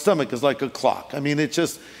stomach is like a clock. I mean, it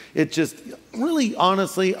just really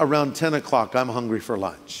honestly around 10 o'clock, I'm hungry for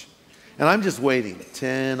lunch. And I'm just waiting,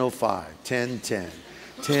 10:05, 10:10,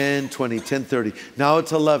 10:20, 10:30. Now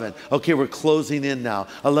it's 11. Okay, we're closing in now.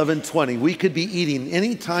 11:20. We could be eating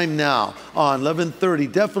any time now on 11:30,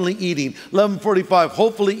 definitely eating. 11:45,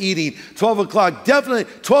 hopefully eating. 12 o'clock, definitely.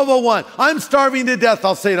 12:01, I'm starving to death,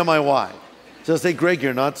 I'll say to my wife. She'll say, Greg,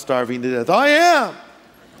 you're not starving to death. I am.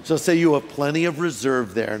 She'll say, you have plenty of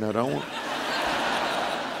reserve there. No, don't.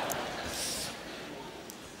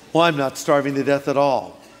 Well, I'm not starving to death at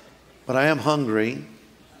all. But I am hungry.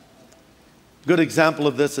 Good example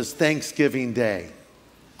of this is Thanksgiving Day.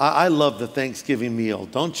 I love the Thanksgiving meal,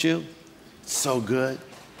 don't you? It's so good.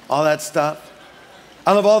 All that stuff.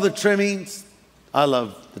 I love all the trimmings. I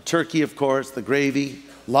love the turkey, of course, the gravy,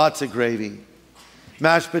 lots of gravy.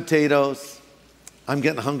 Mashed potatoes. I'm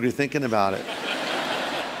getting hungry thinking about it.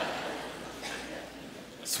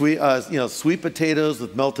 Sweet potatoes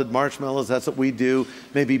with melted marshmallows, that's what we do.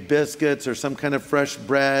 Maybe biscuits or some kind of fresh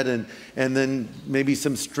bread and then maybe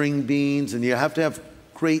some string beans. And you have to have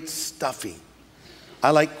great stuffing.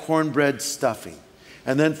 I like cornbread stuffing.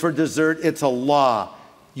 And then for dessert, it's a law.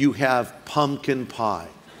 You have pumpkin pie.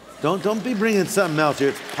 Don't be bringing something else here.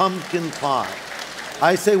 It's pumpkin pie.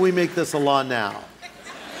 I say we make this a law now.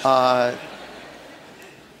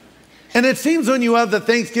 And it seems when you have the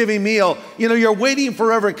Thanksgiving meal, you're waiting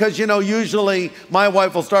forever because, usually my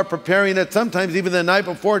wife will start preparing it, sometimes even the night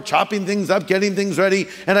before, chopping things up, getting things ready.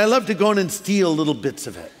 And I love to go in and steal little bits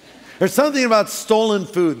of it. There's something about stolen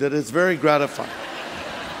food that is very gratifying.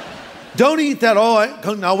 Don't eat that.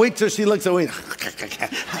 I'll wait till she looks away.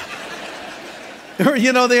 Or,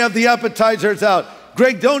 they have the appetizers out.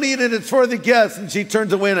 Greg, don't eat it. It's for the guests. And she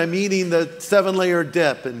turns away and I'm eating the 7-layer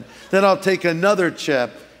dip. And then I'll take another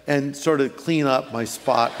chip and sort of clean up my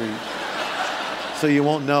spot so you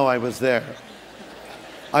won't know I was there.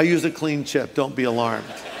 I use a clean chip, don't be alarmed.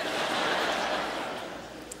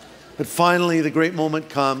 But finally, the great moment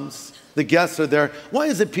comes. The guests are there. Why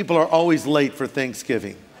is it people are always late for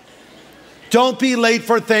Thanksgiving? Don't be late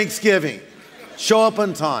for Thanksgiving. Show up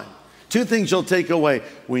on time. 2 things you'll take away.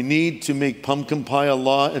 We need to make pumpkin pie a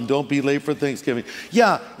law and don't be late for Thanksgiving.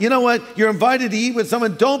 Yeah, you know what? You're invited to eat with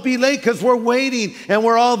someone. Don't be late because we're waiting and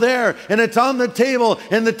we're all there and it's on the table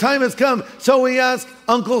and the time has come. So we ask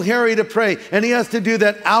Uncle Harry to pray and he has to do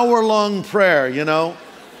that hour-long prayer,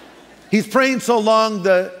 He's praying so long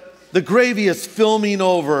the gravy is filming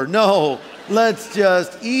over. No, let's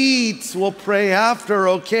just eat. We'll pray after,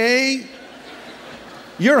 okay?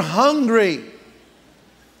 You're hungry.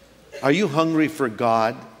 Are you hungry for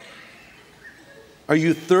God? Are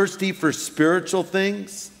you thirsty for spiritual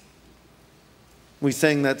things? We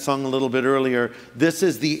sang that song a little bit earlier. This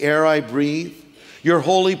is the air I breathe. Your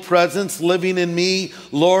holy presence living in me.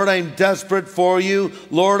 Lord, I'm desperate for you.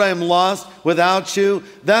 Lord, I'm lost without you.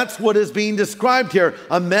 That's what is being described here.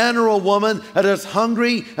 A man or a woman that is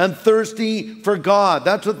hungry and thirsty for God.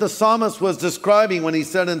 That's what the psalmist was describing when he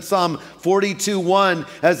said in Psalm 42:1,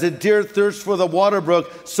 as the deer thirsts for the water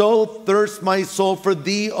brook, so thirsts my soul for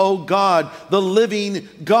thee, O God, the living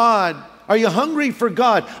God. Are you hungry for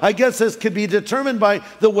God? I guess this could be determined by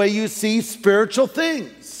the way you see spiritual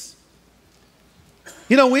things.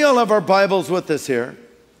 We all have our Bibles with us here.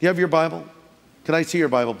 You have your Bible? Can I see your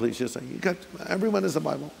Bible, please? Just everyone has a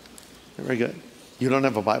Bible. Very good. You don't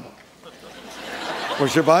have a Bible.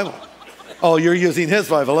 Where's your Bible? Oh, you're using his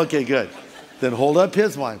Bible. Okay, good. Then hold up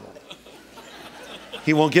his Bible.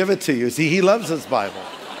 He won't give it to you. See, he loves his Bible.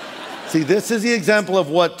 See, this is the example of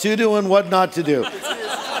what to do and what not to do.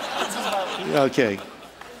 Okay.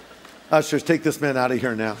 Ushers, take this man out of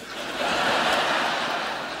here now.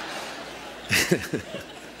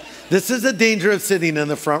 This is the danger of sitting in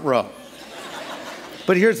the front row.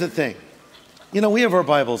 But here's the thing. We have our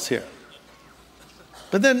Bibles here.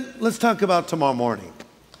 But then let's talk about tomorrow morning.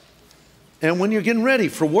 And when you're getting ready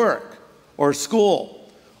for work or school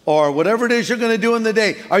or whatever it is you're going to do in the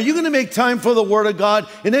day, are you going to make time for the Word of God?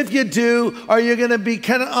 And if you do, are you going to be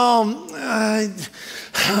kind of,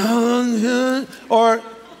 or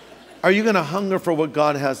are you going to hunger for what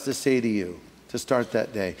God has to say to you to start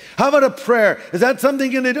that day? How about a prayer? Is that something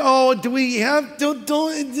you're going to do? Oh, do we have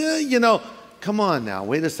to, come on now,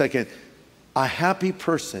 wait a second. A happy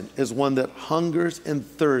person is one that hungers and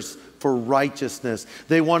thirsts for righteousness.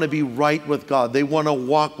 They want to be right with God. They want to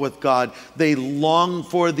walk with God. They long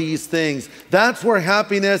for these things. That's where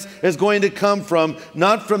happiness is going to come from,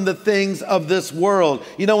 not from the things of this world.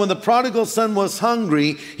 You know, when the prodigal son was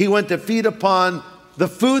hungry, he went to feed upon the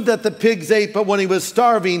food that the pigs ate, but when he was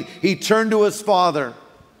starving, he turned to his father.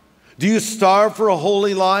 Do you starve for a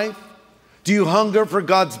holy life? Do you hunger for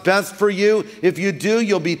God's best for you? If you do,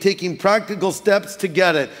 you'll be taking practical steps to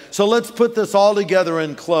get it. So let's put this all together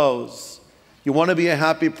and close. You want to be a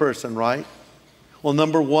happy person, right? Well,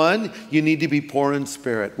 number one, you need to be poor in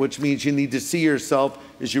spirit, which means you need to see yourself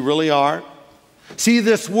as you really are. See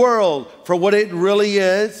this world for what it really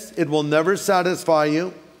is. It will never satisfy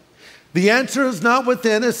you. The answer is not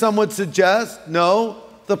within, as some would suggest. No,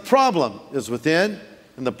 the problem is within,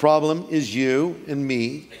 and the problem is you and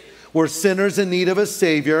me. We're sinners in need of a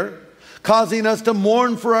Savior, causing us to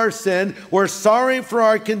mourn for our sin. We're sorry for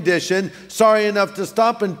our condition, sorry enough to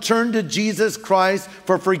stop and turn to Jesus Christ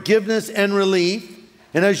for forgiveness and relief.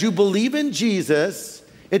 And as you believe in Jesus,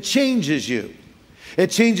 it changes you. It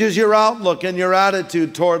changes your outlook and your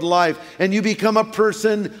attitude toward life. And you become a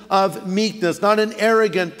person of meekness, not an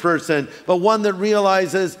arrogant person, but one that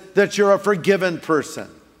realizes that you're a forgiven person.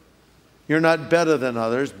 You're not better than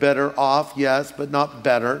others, better off, yes, but not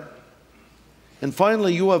better. And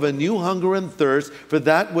finally, you have a new hunger and thirst for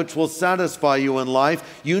that which will satisfy you in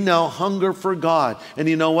life. You now hunger for God. And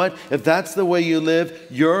you know what? If that's the way you live,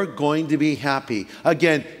 you're going to be happy.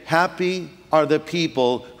 Again, happy are the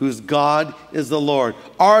people whose God is the Lord.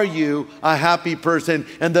 Are you a happy person?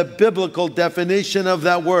 And the biblical definition of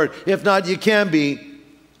that word. If not, you can be.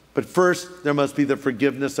 But first, there must be the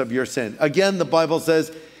forgiveness of your sin. Again, the Bible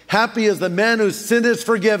says, happy is the man whose sin is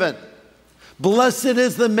forgiven. Blessed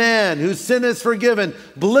is the man whose sin is forgiven.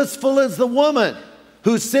 Blissful is the woman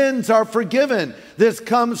whose sins are forgiven. This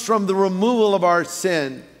comes from the removal of our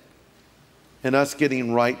sin and us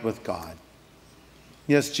getting right with God.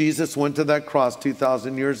 Yes, Jesus went to that cross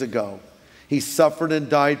 2,000 years ago. He suffered and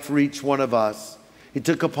died for each one of us. He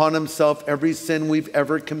took upon himself every sin we've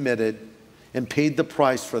ever committed and paid the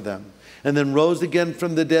price for them. And then rose again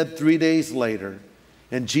from the dead 3 days later.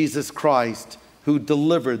 And Jesus Christ, who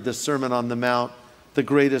delivered the Sermon on the Mount, the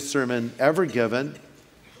greatest sermon ever given,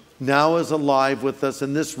 now is alive with us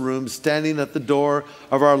in this room, standing at the door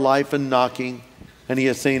of our life and knocking. And he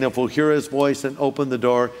is saying, if we'll hear his voice and open the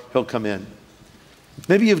door, he'll come in.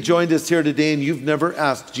 Maybe you've joined us here today and you've never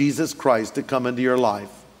asked Jesus Christ to come into your life.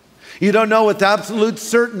 You don't know with absolute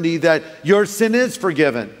certainty that your sin is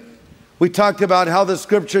forgiven. We talked about how the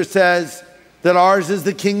scripture says that ours is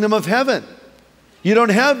the kingdom of heaven. You don't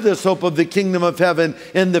have this hope of the kingdom of heaven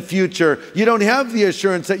in the future. You don't have the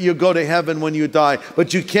assurance that you go to heaven when you die,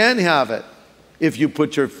 but you can have it if you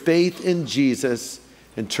put your faith in Jesus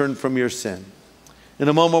and turn from your sin. In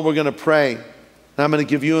a moment, we're going to pray, and I'm going to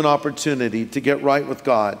give you an opportunity to get right with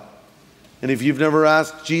God. And if you've never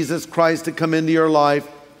asked Jesus Christ to come into your life,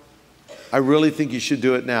 I really think you should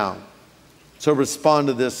do it now. So respond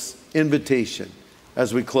to this invitation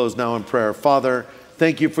as we close now in prayer. Father,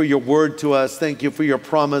 thank you for your word to us. Thank you for your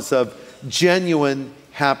promise of genuine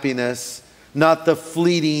happiness, not the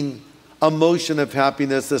fleeting emotion of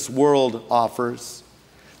happiness this world offers.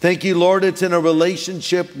 Thank you, Lord, it's in a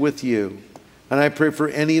relationship with you. And I pray for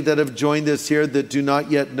any that have joined us here that do not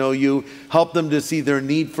yet know you, help them to see their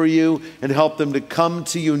need for you and help them to come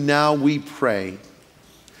to you now, we pray.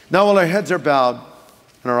 Now while our heads are bowed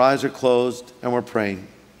and our eyes are closed and we're praying,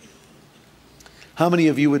 how many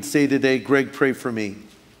of you would say today, Greg, pray for me?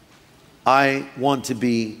 I want to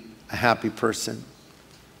be a happy person.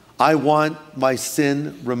 I want my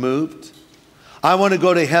sin removed. I want to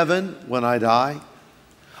go to heaven when I die.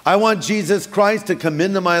 I want Jesus Christ to come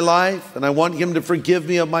into my life and I want him to forgive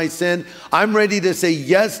me of my sin. I'm ready to say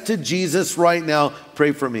yes to Jesus right now.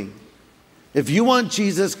 Pray for me. If you want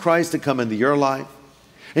Jesus Christ to come into your life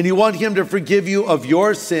and you want him to forgive you of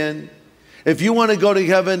your sin, if you want to go to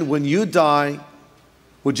heaven when you die,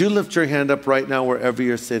 would you lift your hand up right now wherever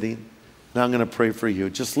you're sitting? Now I'm going to pray for you.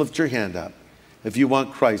 Just lift your hand up. If you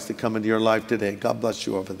want Christ to come into your life today, God bless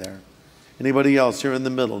you over there. Anybody else here in the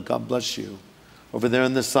middle, God bless you. Over there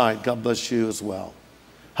on the side, God bless you as well.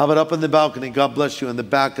 How about up in the balcony? God bless you in the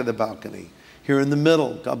back of the balcony. Here in the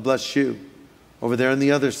middle, God bless you. Over there on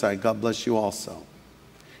the other side, God bless you also.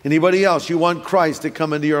 Anybody else, you want Christ to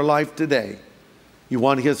come into your life today? You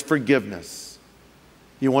want his forgiveness.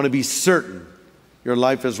 You want to be certain your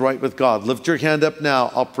life is right with God. Lift your hand up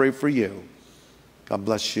now. I'll pray for you. God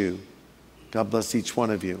bless you. God bless each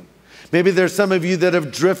one of you. Maybe there's some of you that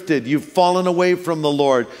have drifted. You've fallen away from the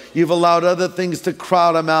Lord. You've allowed other things to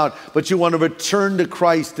crowd him out, but you want to return to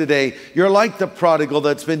Christ today. You're like the prodigal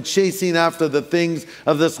that's been chasing after the things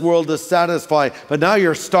of this world to satisfy, but now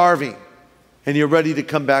you're starving and you're ready to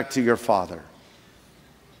come back to your Father.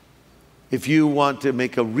 If you want to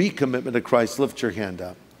make a recommitment to Christ, lift your hand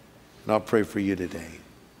up and I'll pray for you today.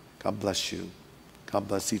 God bless you. God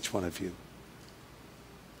bless each one of you.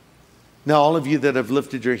 Now, all of you that have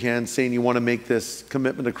lifted your hand saying you want to make this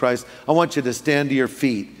commitment to Christ, I want you to stand to your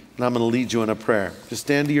feet, and I'm going to lead you in a prayer. Just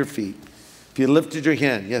stand to your feet. If you lifted your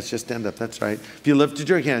hand, yes, just stand up. That's right. If you lifted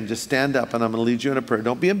your hand, just stand up, and I'm going to lead you in a prayer.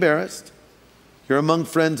 Don't be embarrassed. You're among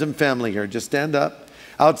friends and family here. Just stand up.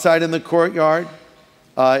 Outside in the courtyard,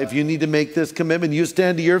 if you need to make this commitment, you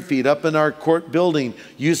stand to your feet. Up in our court building,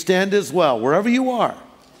 you stand as well, wherever you are.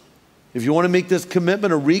 If you want to make this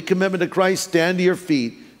commitment, a recommitment to Christ, stand to your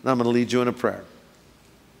feet. And I'm going to lead you in a prayer.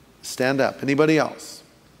 Stand up. Anybody else?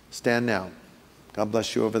 Stand now. God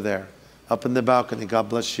bless you over there. Up in the balcony, God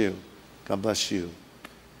bless you. God bless you.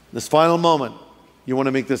 This final moment, you want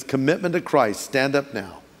to make this commitment to Christ, stand up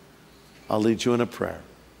now. I'll lead you in a prayer.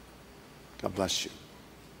 God bless you.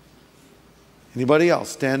 Anybody else?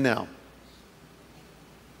 Stand now.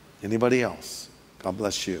 Anybody else? God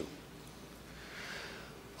bless you.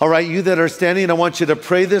 All right, you that are standing, I want you to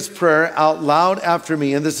pray this prayer out loud after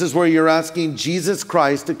me. And this is where you're asking Jesus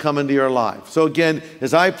Christ to come into your life. So again,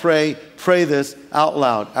 as I pray, pray this out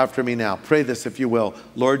loud after me now. Pray this if you will.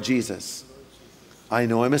 Lord Jesus, I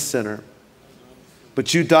know I'm a sinner,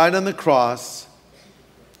 but you died on the cross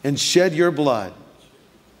and shed your blood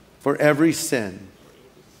for every sin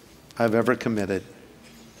I've ever committed.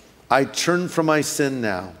 I turn from my sin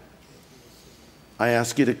now. I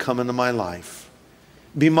ask you to come into my life.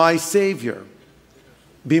 Be my Savior.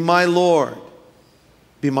 Be my Lord.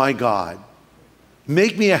 Be my God.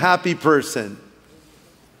 Make me a happy person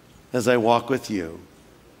as I walk with you.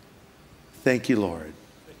 Thank you, Lord.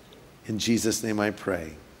 In Jesus' name I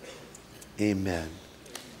pray. Amen.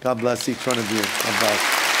 God bless each one of you. God bless.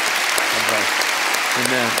 God bless.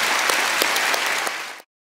 Amen.